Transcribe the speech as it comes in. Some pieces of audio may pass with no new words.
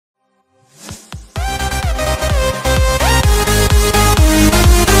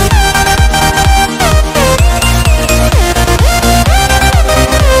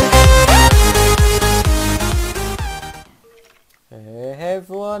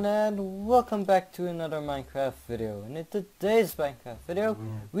and welcome back to another Minecraft video. And in today's Minecraft video,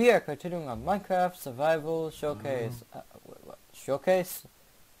 we are continuing our Minecraft Survival Showcase. Showcase?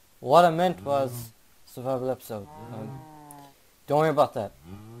 What I meant was survival episode. Don't worry about that.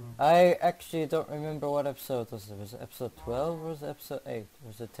 I actually don't remember what episode was it. Was it episode 12 or was it episode 8? Or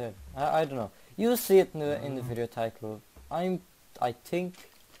was it 10? I don't know. You'll see it in the video title. I think...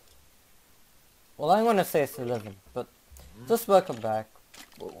 Well, I'm gonna say it's 11, but just welcome back.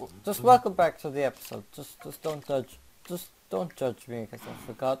 Just welcome back to the episode. Just don't judge. Just don't judge me because I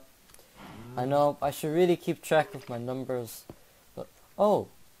forgot. I know I should really keep track of my numbers, but oh,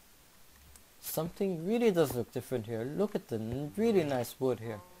 something really does look different here. Look at the really nice wood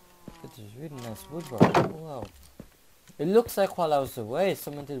here. Look at this really nice woodwork. Oh, wow. It looks like while I was away,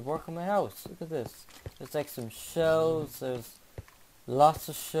 someone did work on my house. Look at this. There's like some shelves. There's lots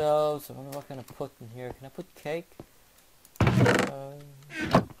of shelves. I wonder what can I put in here. Can I put cake?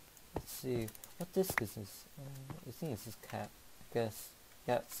 Let's see. What disc is this? I think this is cat. I guess.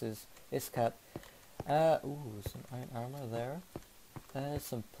 Yeah, it's cat. Ooh, some iron armor there.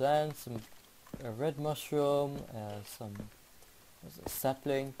 Some plants, some red mushroom, some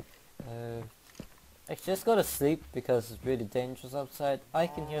sapling. Actually, let's go to sleep because it's really dangerous outside. I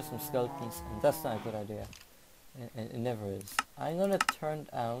can hear some skeletons, and that's not a good idea. It never is. I'm gonna turn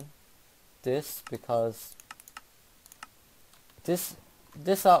down this because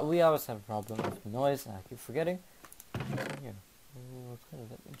we always have a problem with noise, and I keep forgetting. Here, kind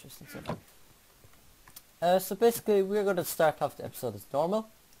of interesting stuff. So basically, we're gonna start off the episode as normal,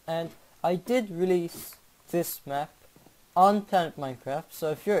 and I did release this map on Planet Minecraft.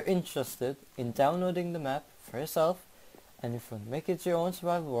 So if you're interested in downloading the map for yourself, and if you want to make it your own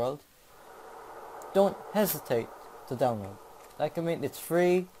survival world, don't hesitate to download. Like, I mean, it's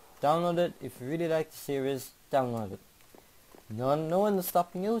free. Download it. If you really like the series, download it. No one is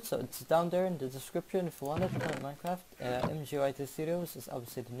stopping you, so it's down there in the description if you want it. Minecraft. MGYTStudios is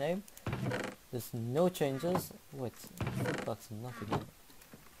obviously the name. There's no changes. Wait, food box and nothing.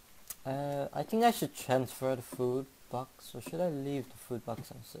 I think I should transfer the food box, or should I leave the food box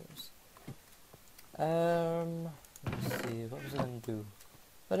downstairs? Let's see, what was I gonna do?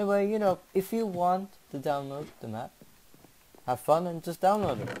 By the way, you know, if you want to download the map, have fun and just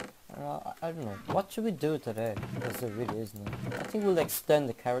download it. I don't know. What should we do today? Because there really is none. I think we'll extend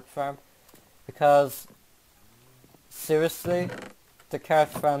the carrot farm. Because, seriously, the carrot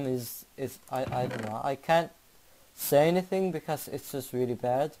farm is I don't know. I can't say anything because it's just really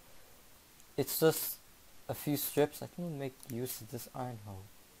bad. It's just a few strips. I think we'll make use of this iron hole.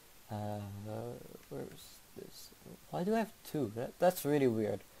 Where's this? Why do I have two? That's really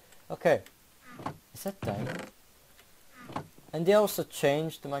weird. Okay. Is that diamond? And they also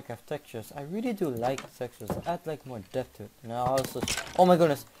changed the Minecraft textures. I really do like the textures. They add like more depth to it. And I also... Oh my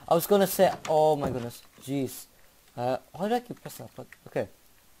goodness. I was gonna say... Oh my goodness. Jeez. Why did I keep pressing that button? Okay.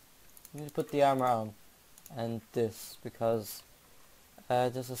 I need to put the armor on. And this. Because...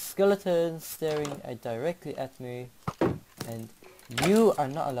 there's a skeleton staring directly at me. And you are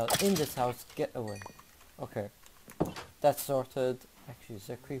not allowed in this house. Get away. Okay. That's sorted. Actually, is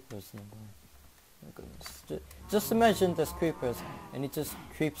there creepers in the barn? Oh my goodness. Just imagine there's creepers and it just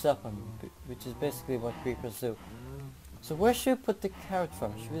creeps up on me, which is basically what creepers do. So where should we put the carrot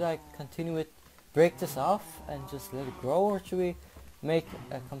farm? Should we like continue it, break this off and just let it grow, or should we make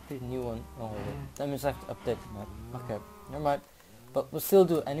a complete new one? Oh wait, that means I have to update the map. Okay, never mind. But we'll still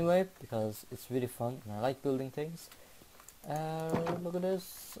do it anyway because it's really fun and I like building things. Look at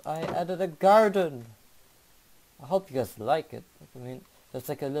this. I added a garden. I hope you guys like it. I mean, there's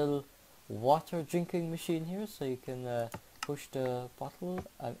like a little water drinking machine here, so you can push the button,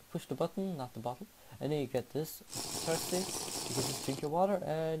 not the bottle, and then you get this. If you're thirsty, you can just drink your water,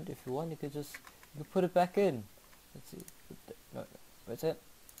 and if you want, you can put it back in. Let's see. No, that's it.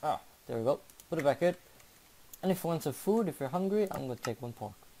 Ah, there we go. Put it back in. And if you want some food, if you're hungry, I'm gonna take one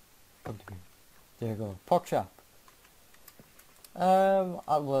pork. Come to me. There you go. Pork chop.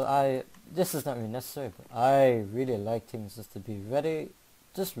 This is not really necessary, but I really like things just to be ready.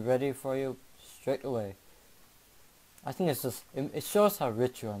 Just ready for you straight away. I think it's just it shows how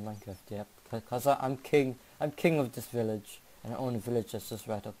rich you are in Minecraft, yeah. Because I'm king of this village, and I own a village that's just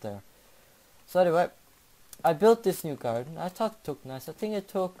right up there. So anyway, I built this new garden. I thought it took nice. I think it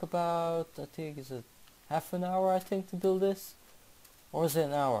took about is it half an hour I think to build this, or was it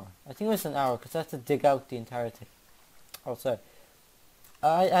an hour? I think it was an hour because I had to dig out the entire thing. Oh sorry,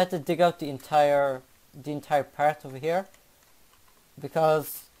 I had to dig out the entire part over here.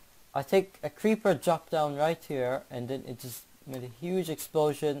 Because I think a creeper dropped down right here and then it just made a huge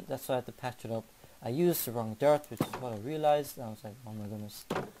explosion. That's why I had to patch it up. I used the wrong dirt, which is what I realized. And I was like, oh my goodness.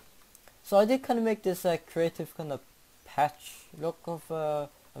 So I did kind of make this creative kind of patch look of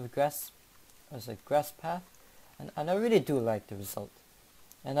grass, as a grass path, and I really do like the result.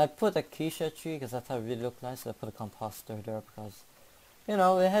 And I put a acacia tree because I thought it really looked nice. I put a composter there because, you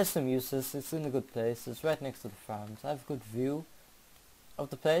know, it has some uses. It's in a good place. It's right next to the farm. So I have a good view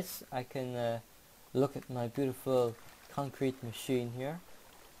of the place. I can look at my beautiful concrete machine here.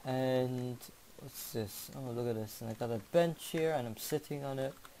 And what's this? Oh, look at this. And I got a bench here and I'm sitting on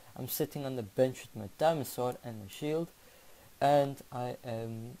it. I'm sitting on the bench with my diamond sword and my shield. And I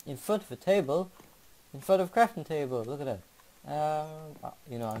am in front of a table, in front of a crafting table. Look at that.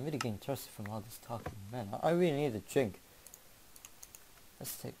 You know, I'm really getting thirsty from all this talking. Man, I really need a drink.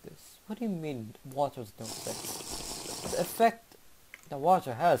 Let's take this. What do you mean water has no effect? The effect that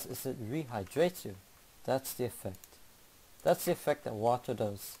water has is it rehydrates you. That's the effect. That's the effect that water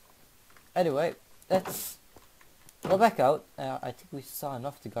does. Anyway, let's go back out. I think we saw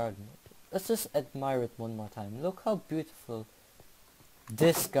enough of the garden. Let's just admire it one more time. Look how beautiful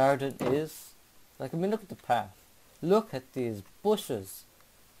this garden is. Like, I mean, look at the path. Look at these bushes.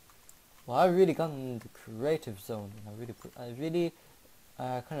 Well, I really got in the creative zone. I really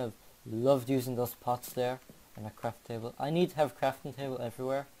kind of loved using those pots there and a craft table. I need to have a crafting table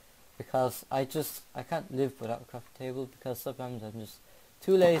everywhere because I can't live without a crafting table because sometimes I'm just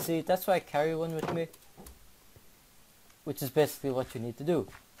too lazy. That's why I carry one with me, which is basically what you need to do.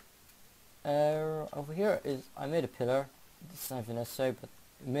 Over here is, I made a pillar. It's not even necessary, but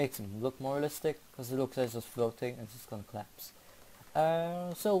it makes them look more realistic because it looks like it's just floating and it's just gonna collapse.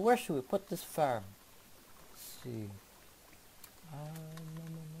 So where should we put this farm? Let's see.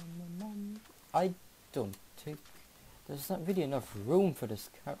 I don't think there's not really enough room for this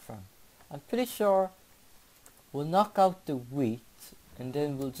carrot farm. I'm pretty sure we'll knock out the wheat and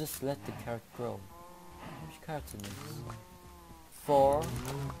then we'll just let the carrot grow. How much carrots in this? 4,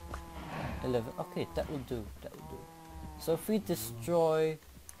 11. Okay, that will do. That will do. So if we destroy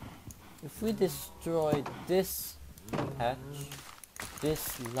this patch,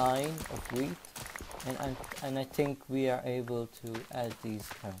 this line of wheat, and I think we are able to add these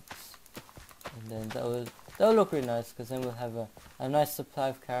carrots, and then that will look really nice because then we'll have a nice supply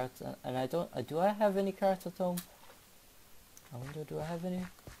of carrots. And do I have any carrots at home? I wonder, do I have any?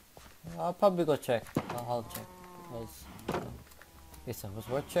 I'll probably go check. I'll check because yes, it was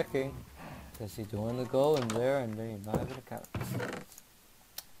worth checking. Because you don't want to go in there and then you're not having a carrot.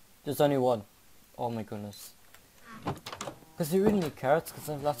 There's only one. Oh my goodness. Because you really need carrots because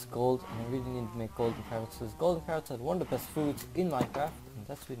I have lots of gold and I really need to make golden carrots. Because golden carrots are one of the best foods in Minecraft and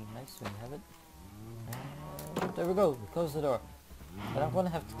that's really nice when you have it. And there we go. We close the door. But I'm going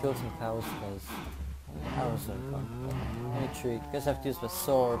to have to kill some cows because arrows are gone. Any tree. Guess I have to use my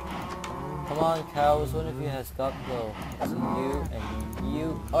sword. Come on, cows, one of you has got glow. It's you and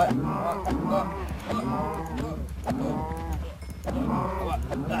you. Die.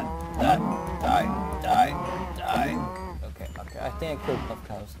 Okay, I think I killed enough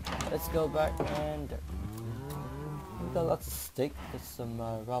cows. Let's go back and we got lots of steak. Get some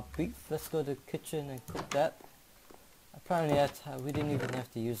raw beef. Let's go to the kitchen and cook that. Apparently we didn't even have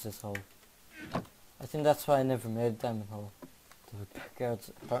to use this hole. I think that's why I never made a diamond hole. The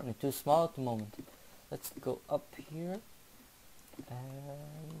backyard's apparently too small at the moment. Let's go up here.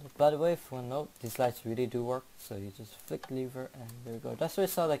 And by the way, if you want to know, these lights really do work. So you just flick the lever and there you go. That's why I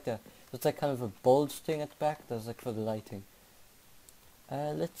saw like there's like kind of a bulge thing at the back. That's like for the lighting.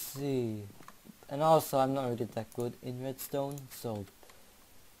 Let's see. And also I'm not really that good in redstone, so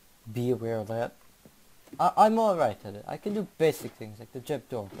be aware of that. I'm alright at it. I can do basic things like the jet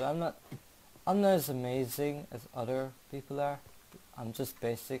door, but I'm not as amazing as other people are. I'm just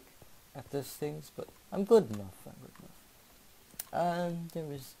basic at these things, but I'm good enough. And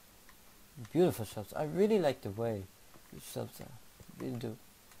there is beautiful shelves. I really like the way these shelves are. I really do.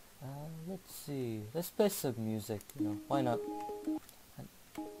 Let's see. Let's play some music. You know, why not?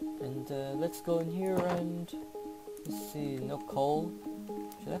 And let's go in here and let's see. No coal.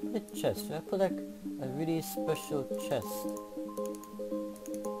 Should I put a chest? Should I put like a really special chest?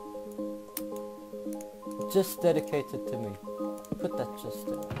 Just dedicated to me. Put that just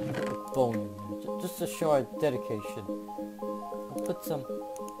a bone in there, just to show our dedication. I'll put some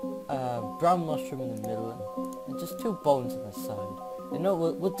brown mushroom in the middle and just 2 bones on the side. You know,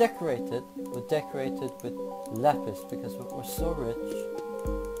 we'll decorate it. We'll decorate it with lapis because we're so rich.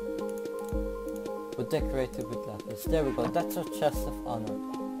 We'll decorate it with lapis. There we go. That's our chest of honor.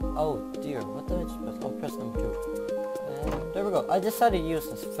 Oh dear, what did I just press? Oh, press number 2. And there we go. I decided to use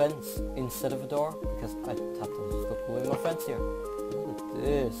this fence instead of a door because I thought there was just way more fence here. Look at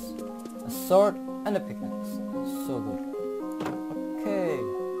this. A sword and a pickaxe. So good. Okay.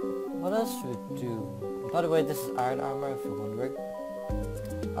 What else should we do? By the way, this is iron armor if you're wondering.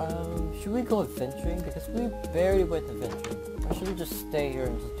 Should we go adventuring? Because we barely went adventuring. Or should we just stay here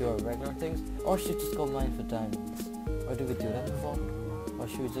and just do our regular things? Or should we just go mine for diamonds? Or did we do that before? Or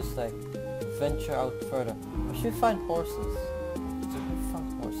should we just like venture out further? Or should we find horses? Should we find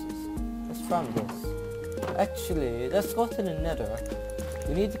horses? Let's find this. Actually, let's go to the nether.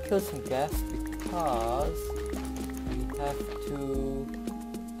 We need to kill some gas because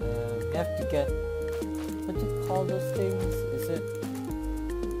we have to get, what do you call those things? Is it,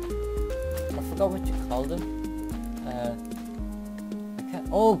 I forgot what you call them. I can't,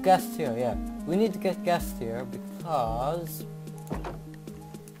 oh, gas tier, yeah. We need to get gas tier because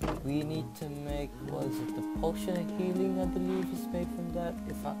we need to make, what is it, the potion of healing I believe is made from that.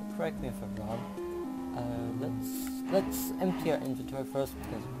 Correct me if I'm wrong. Let's empty our inventory first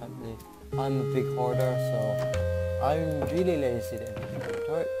because apparently I'm a big hoarder, so I'm really lazy to empty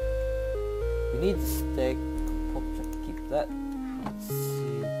inventory. We need the steak, keep that. Let's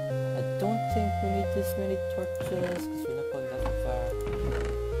see. I don't think we need this many torches because we're not going that far.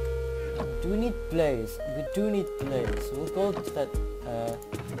 Do we need blaze? We do need blaze. We'll go to that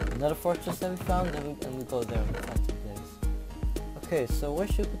another fortress that we found and we'll go there and find some blaze. Okay, so where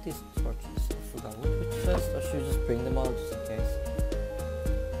should we put these torches? I forgot which first, or should we just bring them all just in case?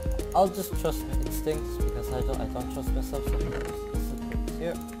 I'll just trust my instincts because I don't trust myself sometimes. Let's put this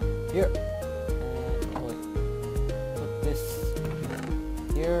here, and wait, put this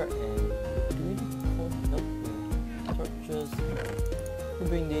here, and do we need coal? Nope. Torches. We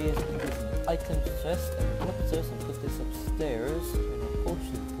bring these in the items chest, and we go upstairs and put this upstairs in a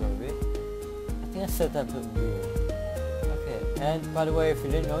potion quarry. I think I said that a bit weird. Okay, and by the way, if you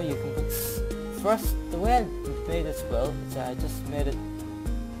didn't know, you can put first, the way I made this well is that I just made it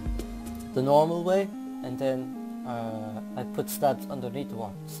the normal way, and then I put slabs underneath the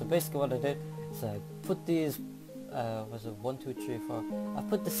one. So basically what I did is I put these, was it 1, 2, 3, 4, I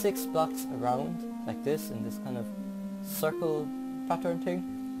put the 6 blocks around like this in this kind of circle pattern thing.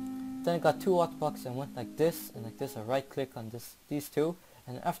 Then I got 2 water blocks and went like this and like this. I right click on these two,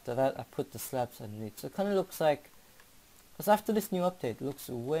 and after that I put the slabs underneath. So it kind of looks like, because after this new update it looks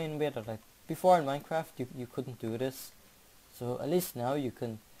way better. Like before in Minecraft you couldn't do this, so at least now you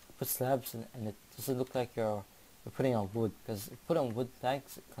can put slabs and it doesn't look like you're putting on wood, because if you put on wood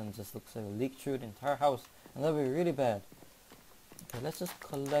planks it kind of just looks like a leak through the entire house, and that would be really bad. Okay, let's just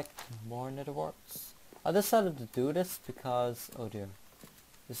collect more nether warts. I decided to do this because, oh dear,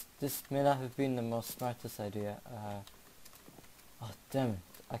 this may not have been the most smartest idea. Oh damn it,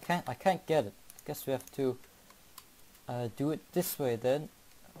 I can't get it. I guess we have to do it this way then,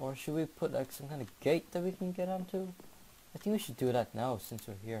 or should we put like some kind of gate that we can get onto? I think we should do that now since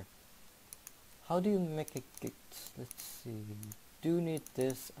we're here. How do you make a gate? Let's see. We do need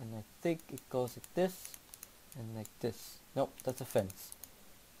this, and I think it goes like this and like this. Nope, that's a fence.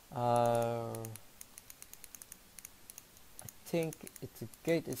 I think it's a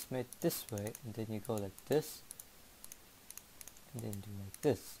gate is made this way, and then you go like this, and then do like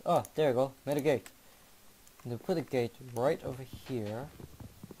this. Oh, there you go, made a gate. And then put a gate right over here.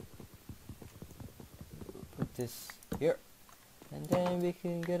 Put this here, and then we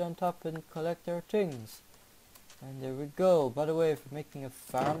can get on top and collect our things. And there we go. By the way, if you're making a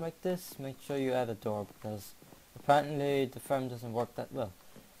farm like this, make sure you add a door, because apparently the farm doesn't work that well.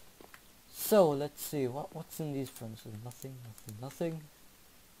 So let's see, what's in these farms? Nothing.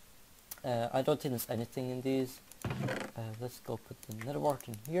 I don't think there's anything in these. Let's go put the nether wart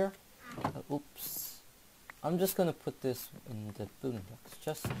in here. Oops. I'm just gonna put this in the building blocks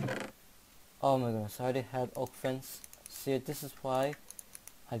chest. Oh my goodness, I already had oak fence. See, this is why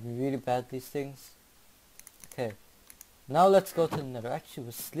I'm really bad at these things. Okay, now let's go to the nether. Actually,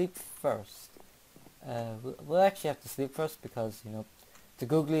 we'll sleep first. We'll actually have to sleep first because, you know, the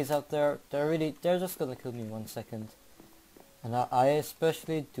googlies out there, they're just gonna kill me in 1 second. And I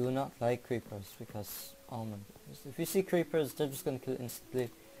especially do not like creepers because, oh my goodness, if you see creepers, they're just gonna kill instantly,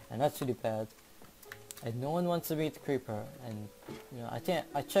 and that's really bad. And no one wants to beat the creeper, and you know,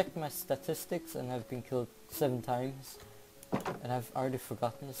 I checked my statistics and I've been killed 7 times, and I've already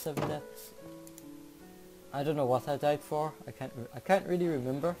forgotten the 7 deaths. I don't know what I died for. I can't really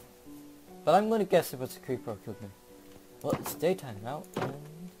remember, but I'm gonna guess it was a creeper who killed me. Well, it's daytime now,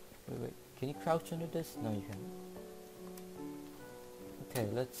 and wait, can you crouch under this? No, you can't. Okay,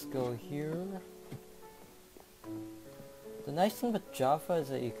 let's go here. The nice thing about Java is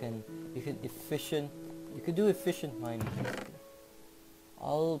that you can do efficient mining.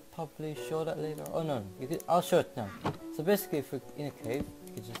 I'll probably show that later. Oh no, I'll show it now. So basically, if we're in a cave,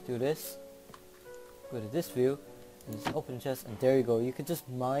 you can just do this. Go to this view, and just open the chest, and there you go. You can just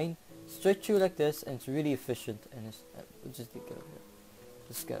mine straight through like this, and it's really efficient. And it's we'll just get over here.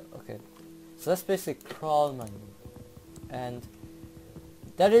 Just go. Okay. So that's basically crawl mining, and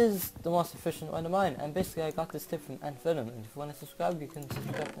that is the most efficient one of mine. And basically, I got this tip from Ant Venom. And if you want to subscribe, you can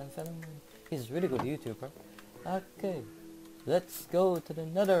subscribe to Ant Venom. He's a really good YouTuber. Okay. Let's go to the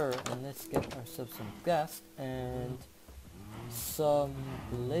Nether and let's get ourselves some gas and some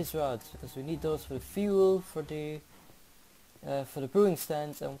blaze rods, because we need those for the fuel, for the brewing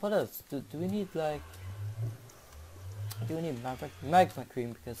stands. And what else? Do we need, like, do we need magma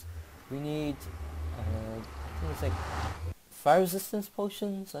cream, because we need I think it's like fire resistance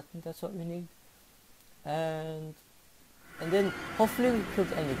potions. I think that's what we need. And then hopefully we kill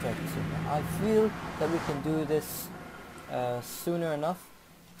the ender dragon soon. I feel that we can do this sooner enough.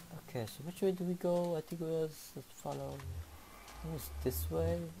 Okay, so which way do we go? I think it was, let's follow, it was this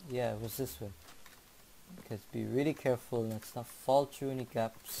way. Yeah, it was this way. Okay, let's be really careful. Let's not fall through any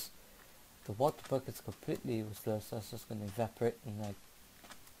gaps. The water bucket's completely useless. That's just gonna evaporate in like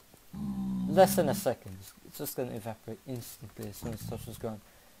less than a second. It's just gonna evaporate instantly as soon as it touches ground.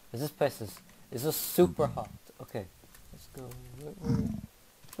 This place is just super hot. Okay, let's go.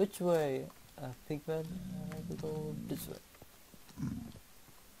 Which way? Pigman? We go this way.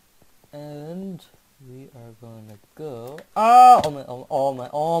 And we are gonna go.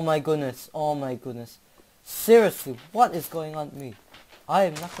 Oh my goodness! Oh my goodness! Seriously, what is going on with me? I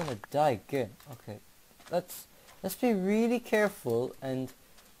am not gonna die again. Okay, let's be really careful and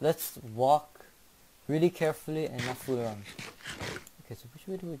let's walk really carefully and not fool around. Okay, so which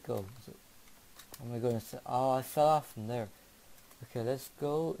way do we go? Oh my goodness! Oh, I fell off from there. Okay, let's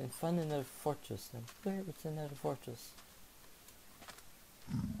go and find another fortress. Now, where is another fortress?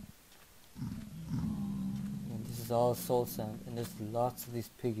 And this is all soul sand, and there's lots of these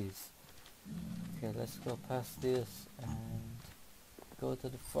piggies. Okay, let's go past this and go to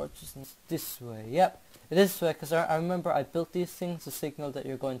the fortress. And it's this way. Yep, it is this way, because I remember I built these things to signal that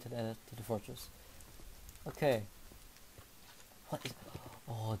you're going to the fortress. Okay. What is?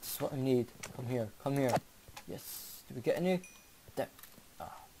 Oh, this is what I need. Come here, come here. Yes. Did we get any? There.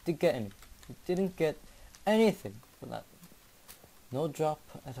 Ah, did get any? We didn't get anything for that. No drop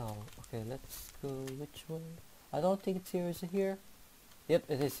at all. Okay, let's go which way? I don't think it's here. Is it here? Yep,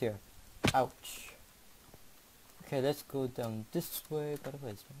 it is here. Ouch. Okay, let's go down this way. By the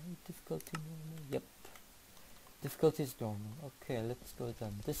way, is my difficulty normal? Yep. Difficulty is normal. Okay, let's go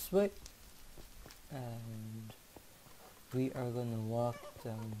down this way. And we are gonna walk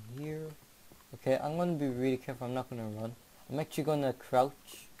down here. Okay, I'm gonna be really careful. I'm not gonna run. I'm actually gonna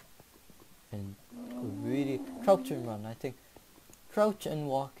crouch and really crouch and run. I think crouch and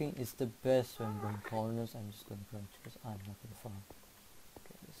walking is the best when going corners. I'm just gonna crouch because I'm not gonna fall.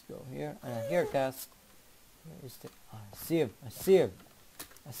 Okay, let's go here. And I hear gas. Where is the? Oh, I see him. I see him.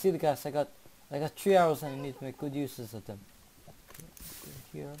 I see the gas. I got 3 hours and I need to make good uses of them. Okay, let's go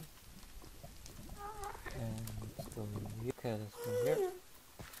here. And let's go here. Okay, let's go here.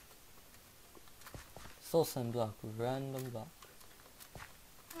 Soul sand block, random block.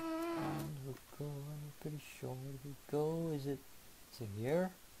 And we'll go, I'm pretty sure where we go. Is it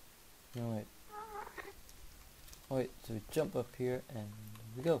here? No, wait. Oh, wait, so we jump up here and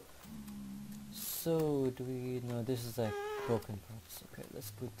we go. So, do we, no, this is like broken parts. Okay,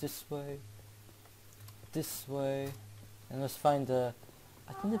 let's go this way, and let's find the,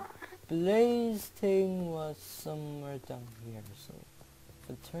 I think the blaze thing was somewhere down here, so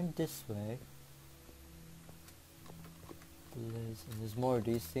if I turn this way, blaze, and there's more of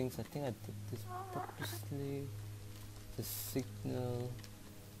these things. I think I did this purposely. The signal,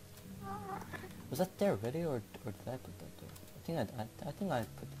 was that there already, or did I put that there? I think I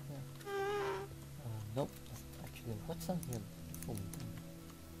put it there. Nope. Actually, what's on here? Oh,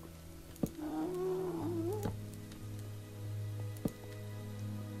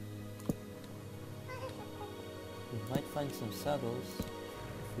 we might find some saddles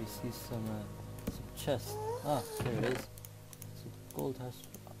if we see some chests. Ah, there it is. Gold has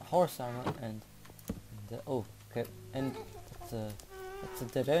horse armor and oh, okay, and that's a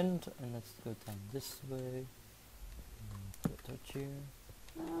dead end, and let's go down this way. Put a torch here,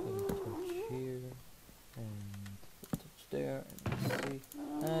 put a torch here, and put a torch there, and let's see.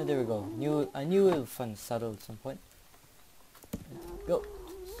 There we go. I knew we'll find a saddle at some point. And go.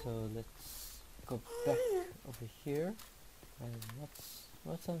 So let's go back over here. And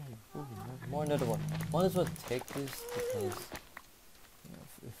what's on here? Ooh, more another one. Might as well take this because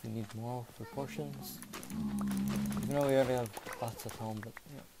if we need more for portions, even though we already have lots at home, but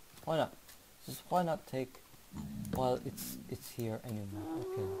you know, why not? Just why not take while it's here anyway?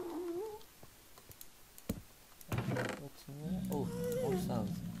 Okay. What's in there? Oh, more cells.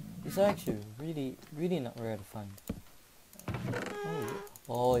 These are actually really not rare to find.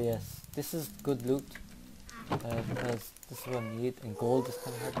 Oh yes, this is good loot. Because this is what I need, and gold is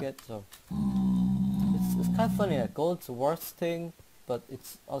kind of hard to get, so it's kind of funny that gold's the worst thing, but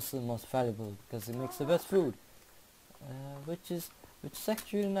it's also the most valuable because it makes the best food, which is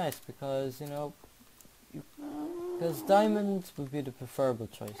actually really nice because, you know, because diamonds would be the preferable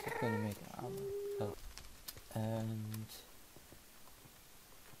choice if you're gonna make armor. And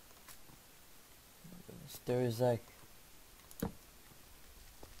there is like,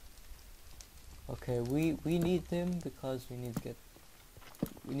 okay, we need them because we need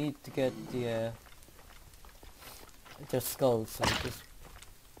to get the their skulls. So just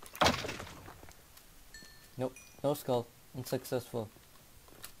nope, no skull, unsuccessful.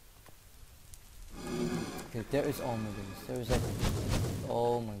 Okay, there is, oh my goodness, there is like,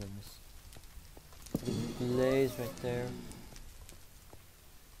 oh my goodness, the blaze right there.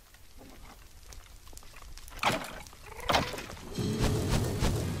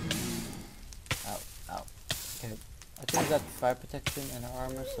 Okay, I think we got fire protection and our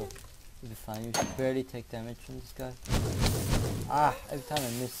armor, so we'll be fine. You should barely take damage from this guy. Ah, every time I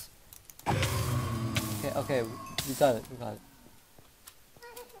miss. Okay, we got it. I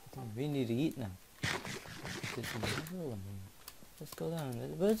think we need to eat now. Let's go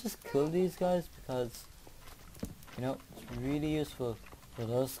down. Let's just kill these guys because, you know, it's really useful for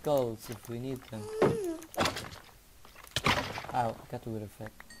those skulls if we need them. Ow, got the wither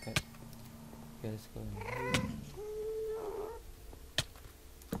effect. Okay. Okay, let's go in.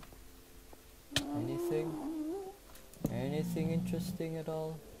 Anything interesting at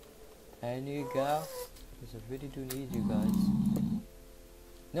all? Any gas? Because I really do need you guys.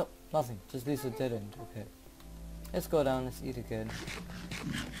 Nope, nothing. Just leaves a dead end. Okay. Let's go down, let's eat again.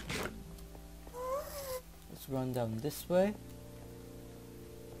 Let's run down this way.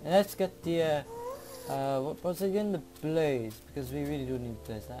 And let's get the what was it again? The blaze, because we really do need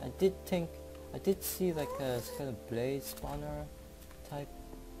blaze. I did see like a kind of blaze spawner type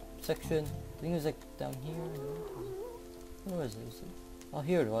section. I think it was like down here. Where was it? Oh,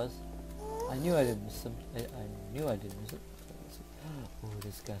 here it was. I knew I didn't miss them. I knew I didn't miss it. Oh,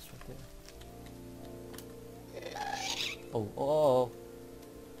 there's gas right there. Oh.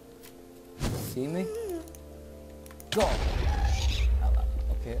 See me? Go!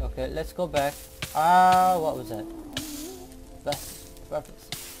 Okay, let's go back. Ah, what was that?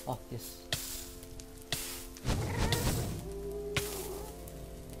 Breakfast. Oh, yes.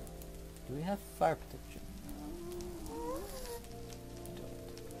 Do we have fire protection?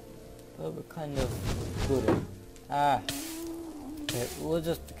 Well, we're kind of good. Ah. Okay, we'll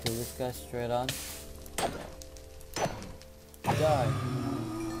just kill this guy straight on. Die.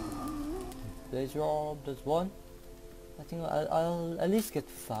 Blaze orb, there's one. I think I'll at least get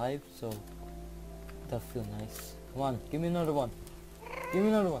 5, so that'll feel nice. Come on, give me another one. Give me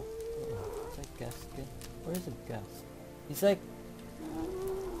another one. Oh, is that gas again? Where is the gas? He's like,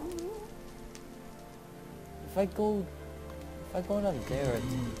 if I go down there,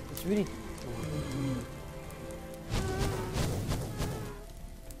 it's really.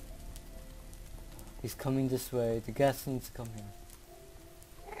 He's coming this way. The gas needs to come here.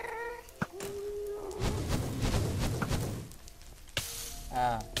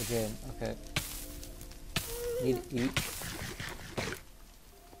 Ah, again. Okay. Need to eat.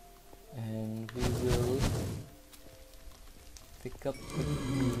 And we will pick up the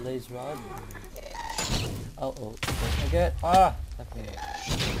blaze rod. Oh. Again. Ah! Okay.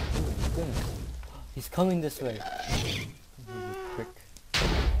 Oh my goodness. He's coming this way. Quick.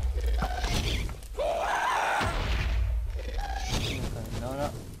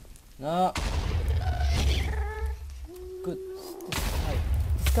 No. Good.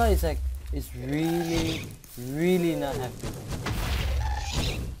 This guy is like, really not happy.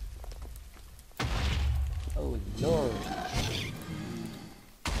 Oh Lord.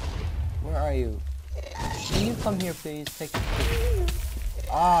 Where are you? Can you come here please? Take the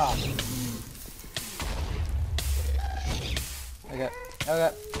ah. Okay.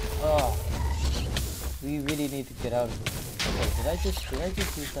 Oh. We really need to get out of here. Okay, did I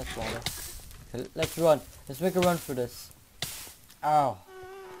just use that water? Okay, let's run. Let's make a run for this. Ow.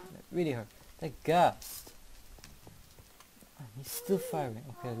 That really hurt. That gas. He's still firing.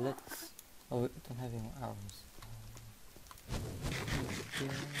 Okay, let's. Oh, we don't have any more arrows.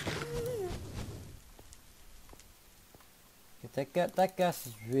 Okay, that gas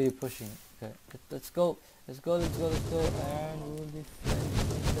is really pushing it. Okay, let's go. And we'll be friends.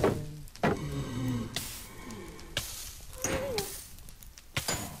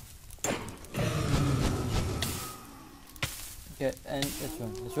 Okay, and let's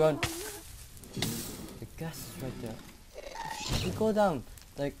run. Let's run. The gas is right there. We go down.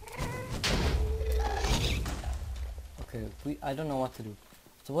 Like. Okay, I don't know what to do.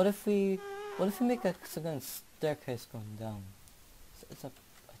 So what if we make a second staircase going down? It's up.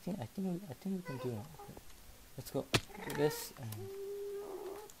 I think we can do it. Okay. Let's go do this, and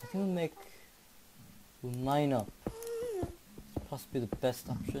I think we'll mine up. It's possibly the best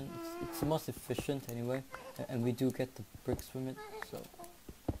option. It's the most efficient anyway, and we do get the bricks from it. So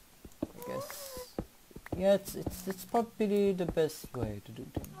I guess yeah, it's probably the best way to do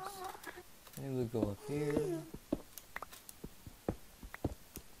things. And we'll go up here.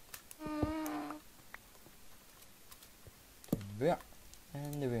 There,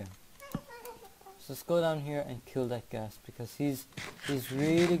 and there we are. So let's go down here and kill that gas because he's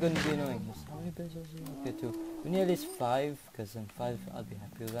really going to be annoying us. How many beds are he? Okay, 2. We need at least 5 because then 5 I'll be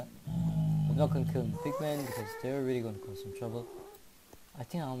happy with that. I'm not going to kill the pigmen because they're really going to cause some trouble. I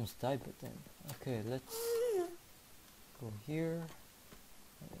think I almost died but then. Okay, let's go here.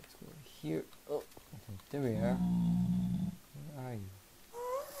 Let's go here. Oh, okay, there we are. Where are you?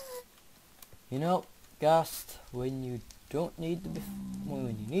 You know, Ghast, when you don't need to be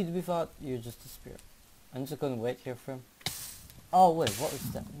when you need to be fought, you're just a spear. I'm just gonna wait here for him. Oh wait, what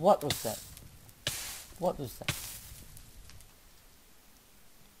was that? What was that? What was that?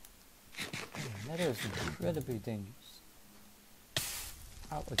 Oh, that is incredibly dangerous.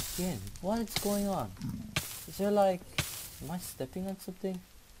 Out again. What is going on? Is there like, am I stepping on something?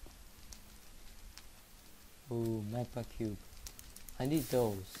 Ooh, magma cube. I need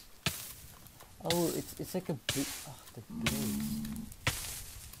those. Oh, it's like a oh, the blaze.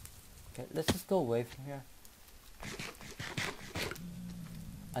 Okay, let's just go away from here.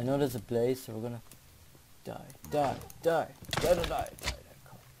 I know there's a blaze, so we're gonna die. Die,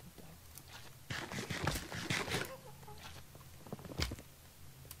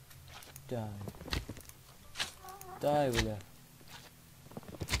 Willa.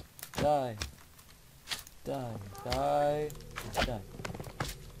 Die.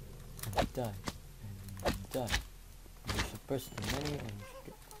 We should burst the menu and we should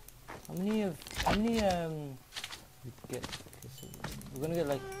get how many we get. Okay, so we're gonna get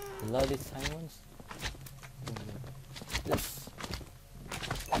like a lot of these tiny ones. This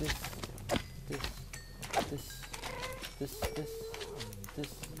and this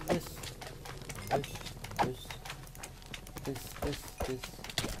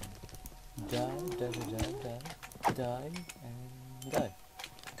die and die.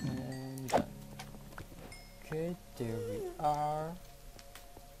 Okay, there we are,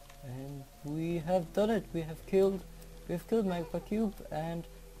 and we have done it. We have killed Magma Cube, and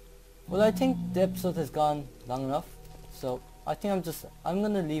well, I think the episode has gone long enough. So I think I'm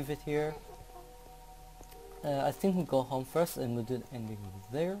gonna leave it here. I think we'll go home first, and we'll do the ending over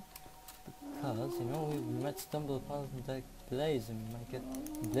there, because you know we might stumble upon that blaze, and we might get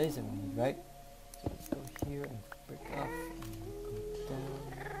blazing we need, right? So let's go here and break off, and go down.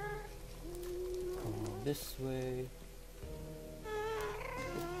 This way. Be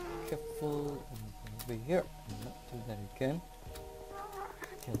careful and over here and not do that again.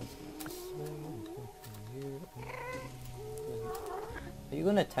 Okay, let's go this way and go through here and go here. Are you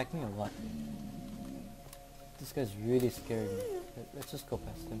gonna attack me or what? This guy's really scaring me. Let's just go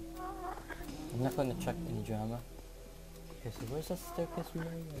past him. I'm not gonna check any drama. Okay, so where's that staircase we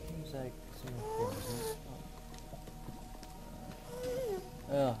made? I think it's like somewhere here, isn't it?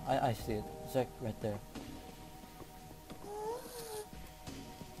 Oh, I see it. It's like right there.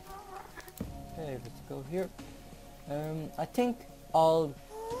 Okay, let's go here. I think I'll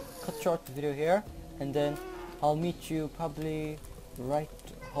cut short the video here, and then I'll meet you probably right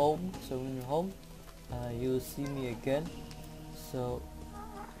home. So when you're home, you'll see me again. So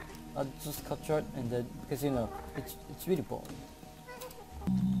I'll just cut short, and then because you know it's really boring.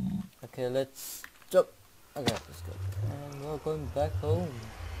 Okay, let's jump. Okay, let's go. And we're going back home.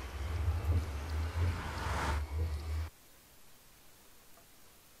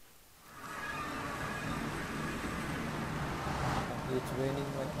 It's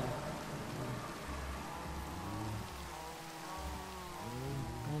raining right now.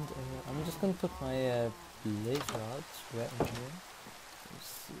 And I'm just gonna put my blaze rods right in here. Let's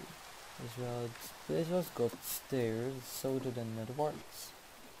see. Blaze rods go upstairs, so do the nether warts.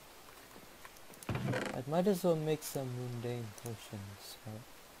 I might as well make some mundane potions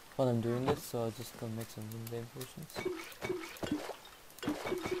while I'm doing this, so I'll just go make some mundane potions.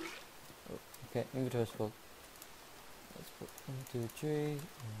 Oh, okay, inventory's full. Let's put 1, 2, 3, and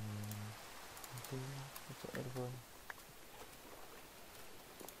what's the other one?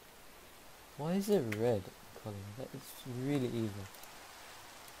 Why is it red? color. That is really evil.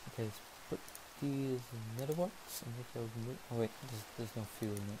 Okay, let's put these nether warts and make that move. Oh wait, there's no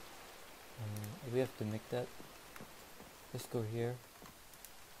fuel in it. We have to make that. Let's go here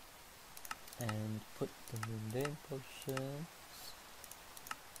and put the mundane potions.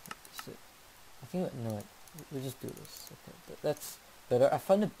 That's it. I think no, we'll just do this. Okay, that's better. I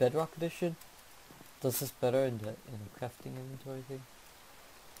found the bedrock edition does this better in the crafting inventory thing.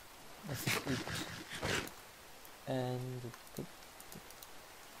 Let's just eat and put the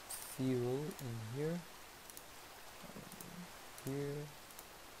fuel in here, here,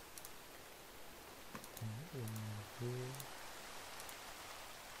 and in here,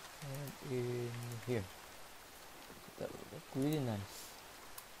 and in here. That will look really nice.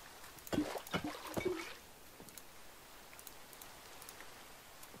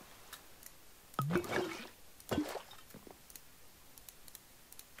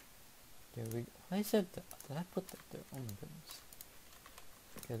 There we go. I said that. Did I put that there? Oh my goodness.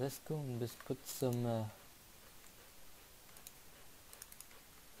 Okay, let's go and just put some okay,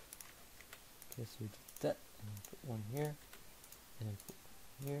 so we did that, and then put one here, and then put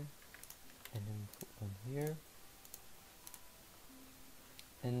one here, and then put one here,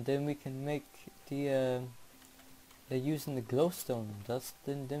 and then we can make the using the glowstone dust.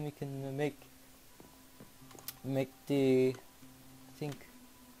 Then we can make the, I think,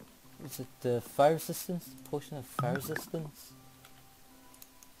 is it the fire resistance? Potion of fire resistance.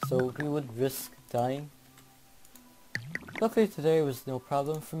 So we would risk dying. Luckily today was no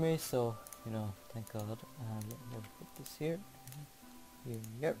problem for me, so you know, thank God. Let me put this here,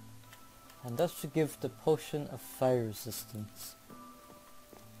 here, and that should give the potion of fire resistance.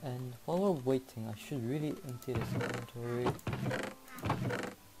 And while we're waiting, I should really empty this inventory.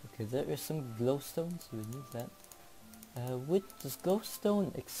 Okay, there is some glowstone, so we need that. Does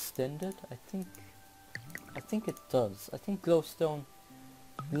glowstone extend it? I think it does. I think glowstone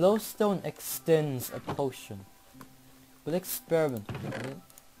extends a potion. We'll experiment with it.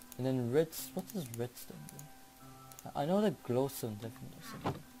 And then what does redstone do? I know that glowstone definitely does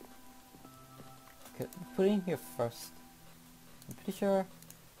something. Okay, put it in here first. I'm pretty sure.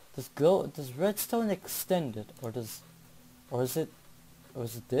 Does redstone extend it, or is it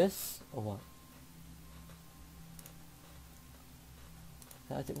this, or what?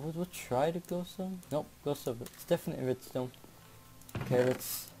 I think we'll try the glowstone. Nope, glowstone. It's definitely redstone. Okay,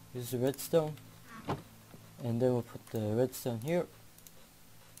 let's use the redstone, and then we'll put the redstone here.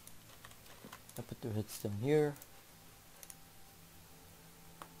 I put the redstone here,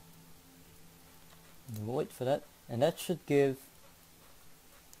 and we'll wait for that, and that should give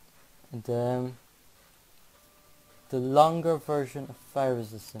the longer version of fire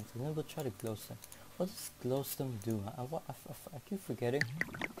resistance. And then we'll try the glowstone. What does glowstone do? I keep forgetting.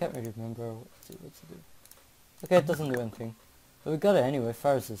 I can't really remember what to do. Okay, it doesn't do anything. But we got it anyway,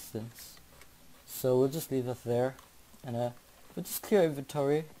 fire resistance. So we'll just leave that there. And we'll just clear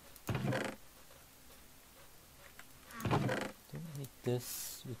inventory. Don't need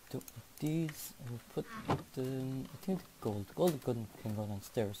this, we don't need these. And we put the, I think the gold. Gold can go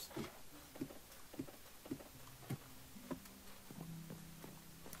downstairs.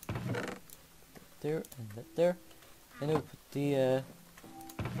 There and that there, and we'll put the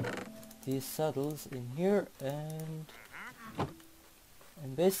these saddles in here, and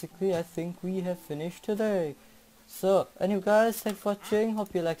basically I think we have finished today. So anyway guys, thanks for watching.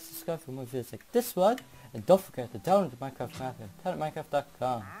 Hope you like, subscribe for more videos like this one, and don't forget to download the Minecraft map at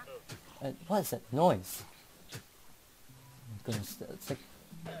terracotta.com. And what is that noise? Oh my goodness, it's like,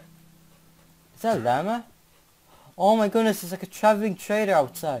 is that a llama? Oh my goodness, it's like a traveling trader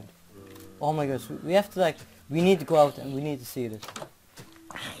outside. Oh my gosh, we have to we need to go out and we need to see this.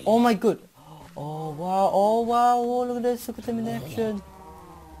 Oh my god. Oh wow, oh look at this, look at them in action.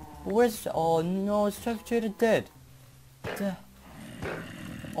 Where's, oh no, it's traffic trader dead.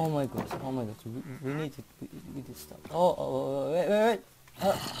 Oh my gosh, we need to stop. Oh, wait.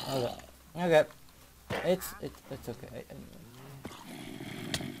 Okay. It's okay.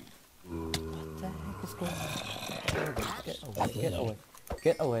 What the heck is going on?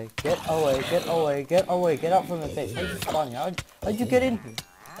 Get away. Get out from my face. How'd you spawn here? How'd you get in here?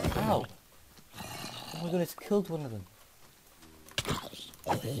 Ow. Oh my goodness, killed one of them.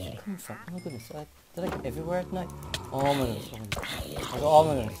 Where did you come from? Oh my goodness, they're like everywhere at night. Oh my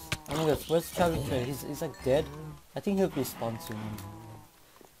goodness, where's the traveling trader? He's like dead. I think he'll be spawned soon.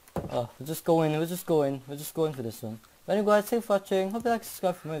 We'll just go in for this one. But anyway guys, thanks for watching. Hope you like,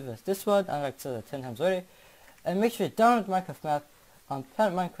 subscribe for more videos. This one, I like to say that 10 times already. And make sure you download the Minecraft map on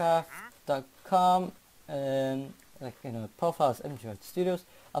planetminecraft.com, and profiles M.G.Y.T Studios.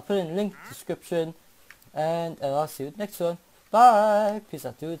 I'll put it in the link description. and I'll see you at the next one. Bye. Peace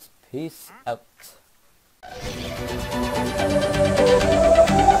out, dudes. Peace out.